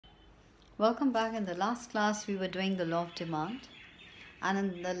Welcome back. In the last class we were doing the law of demand,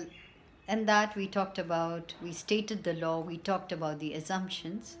 and in that we stated the law, we talked about the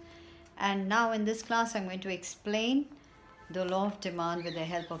assumptions, and now in this class I'm going to explain the law of demand with the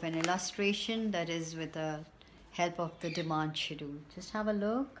help of an illustration, that is with the help of the demand schedule. Just have a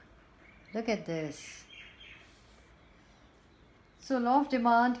look at this. So law of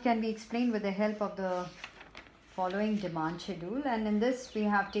demand can be explained with the help of the following demand schedule, and in this we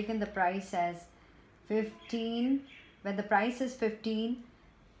have taken the price as 15. When the price is 15,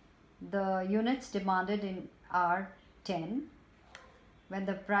 the units demanded are 10. When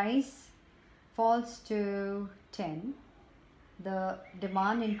the price falls to 10, the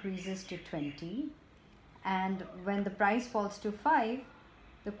demand increases to 20, and when the price falls to 5,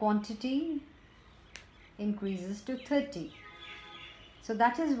 the quantity increases to 30. So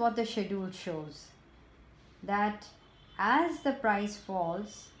that is what the schedule shows, that as the price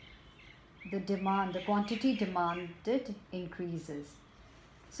falls, the quantity demanded increases.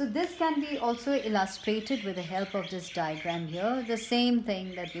 So this can be also illustrated with the help of this diagram here. The same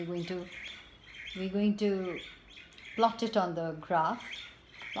thing that we're going to plot it on the graph,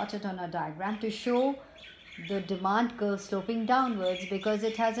 plot it on a diagram to show the demand curve sloping downwards, because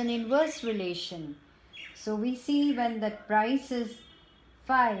it has an inverse relation. So we see when the price is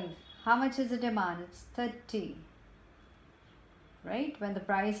 5, how much is the demand? It's 30, right? When the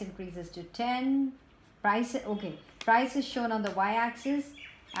price increases to 10, price is shown on the y-axis,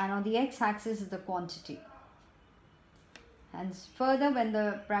 and on the x-axis is the quantity. And further, when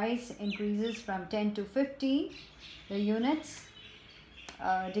the price increases from 10 to 50, the units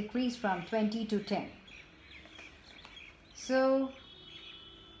decrease from 20 to 10. So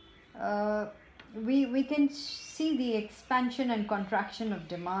we can see the expansion and contraction of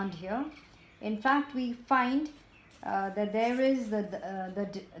demand here. In fact, we find that there is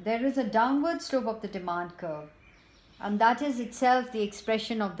a downward slope of the demand curve, and that is itself the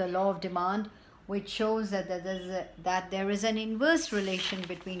expression of the law of demand, which shows that there is an inverse relation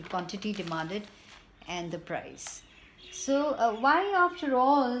between quantity demanded and the price. So why after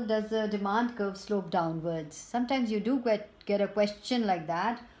all does the demand curve slope downwards? Sometimes you do get a question like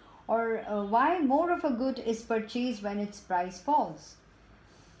that. Or why more of a good is purchased when its price falls?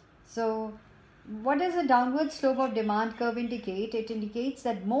 So what does the downward slope of demand curve indicate? It indicates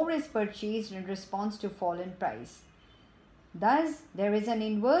that more is purchased in response to fall in price. Thus, there is an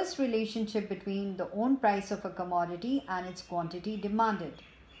inverse relationship between the own price of a commodity and its quantity demanded.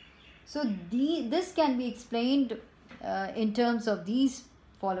 So this can be explained in terms of these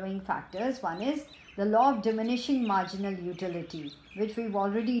following factors. One is the law of diminishing marginal utility, which we've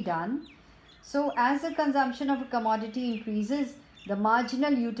already done. So as the consumption of a commodity increases, the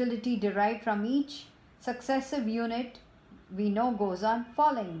marginal utility derived from each successive unit we know goes on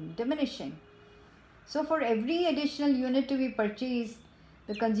falling, diminishing. So for every additional unit to be purchased,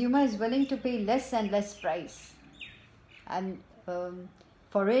 the consumer is willing to pay less and less price. And to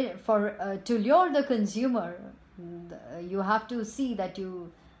lure the consumer, you have to see that you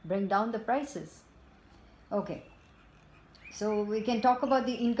bring down the prices. Okay, so we can talk about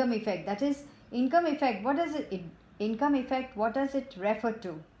the income effect. That is, income effect, what does it refer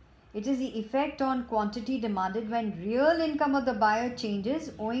to? It is the effect on quantity demanded when real income of the buyer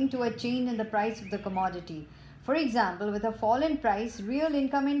changes owing to a change in the price of the commodity. For example, with a fall in price, real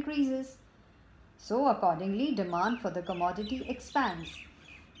income increases. So accordingly, demand for the commodity expands.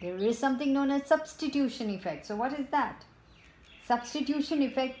 There is something known as substitution effect. So what is that? Substitution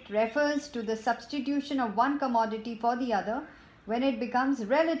effect refers to the substitution of one commodity for the other when it becomes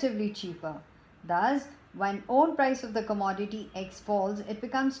relatively cheaper. Thus, when own price of the commodity X falls, it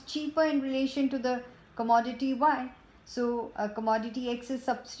becomes cheaper in relation to the commodity Y. So, commodity X is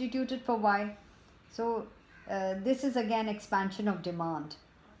substituted for Y. So, this is again expansion of demand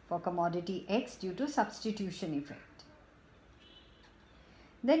for commodity X due to substitution effect.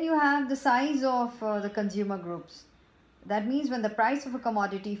 Then you have the size of the consumer groups. That means when the price of a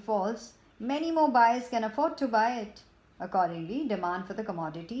commodity falls, many more buyers can afford to buy it. Accordingly, demand for the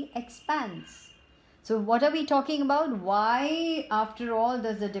commodity expands. So what are we talking about? Why, after all,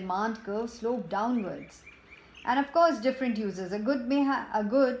 does the demand curve slope downwards? And of course, different uses. A good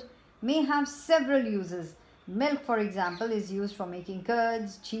may have several uses. Milk, for example, is used for making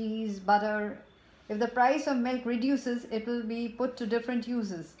curds, cheese, butter. If the price of milk reduces, it will be put to different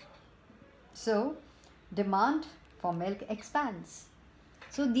uses. So, demand for milk expands.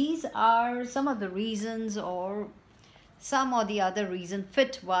 So these are some of the reasons, or some or the other reason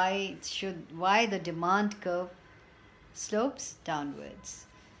fit why the demand curve slopes downwards.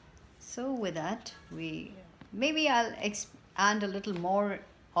 So with that, maybe I'll expand a little more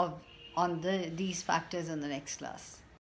of on these factors in the next class.